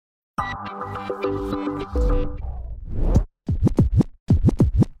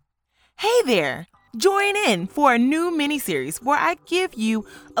Hey there! Join in for a new mini-series where I give you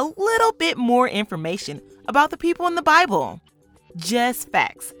a little bit more information about the people in the Bible. Just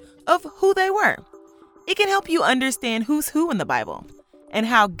facts of who they were. It can help you understand who's who in the Bible and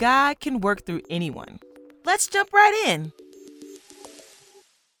how God can work through anyone. Let's jump right in.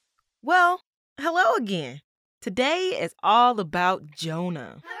 Well, hello again. Today is all about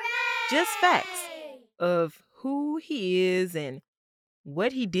Jonah. Hooray! Just facts of who he is and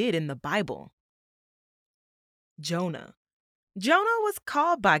what he did in the Bible. Jonah. Jonah was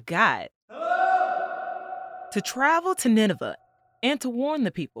called by God to travel to Nineveh and to warn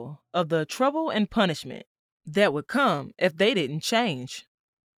the people of the trouble and punishment that would come if they didn't change.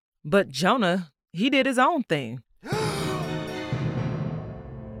 But Jonah, he did his own thing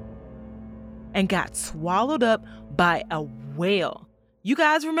and got swallowed up by a whale. You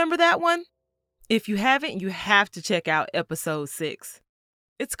guys remember that one? If you haven't, you have to check out episode 6.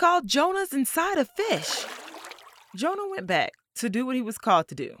 It's called Jonah's Inside a Fish. Jonah went back to do what he was called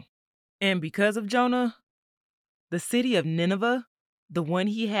to do. And because of Jonah, the city of Nineveh, the one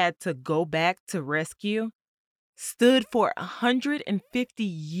he had to go back to rescue, stood for 150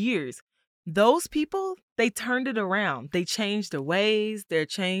 years. Those people, they turned it around. They changed their ways, they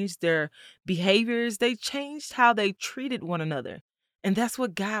changed their behaviors, they changed how they treated one another. And that's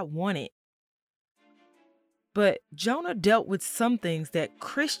what God wanted. But Jonah dealt with some things that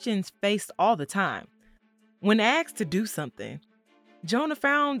Christians face all the time. When asked to do something, Jonah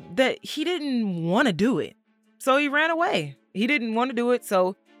found that he didn't want to do it. So he ran away. He didn't want to do it,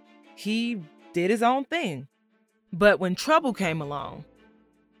 so he did his own thing. But when trouble came along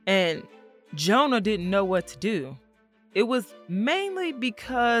and Jonah didn't know what to do, it was mainly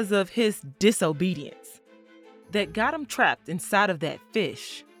because of his disobedience that got him trapped inside of that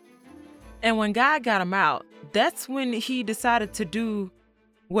fish. And when God got him out, that's when he decided to do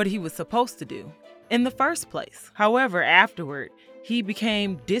what he was supposed to do in the first place. However, afterward, he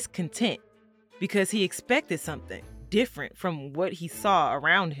became discontent because he expected something different from what he saw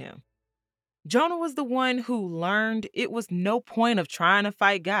around him. Jonah was the one who learned it was no point of trying to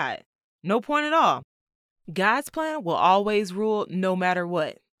fight God. No point at all. God's plan will always rule no matter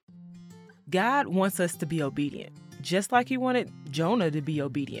what. God wants us to be obedient, just like he wanted Jonah to be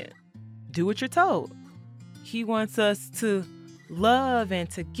obedient. Do what you're told. He wants us to love and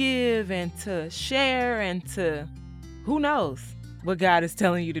to give and to share and to, who knows what God is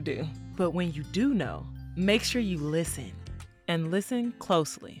telling you to do. But when you do know, make sure you listen and listen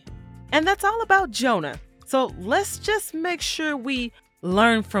closely. And that's all about Jonah. So let's just make sure we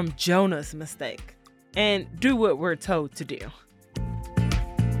learn from Jonah's mistake and do what we're told to do.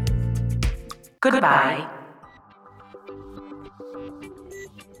 Goodbye.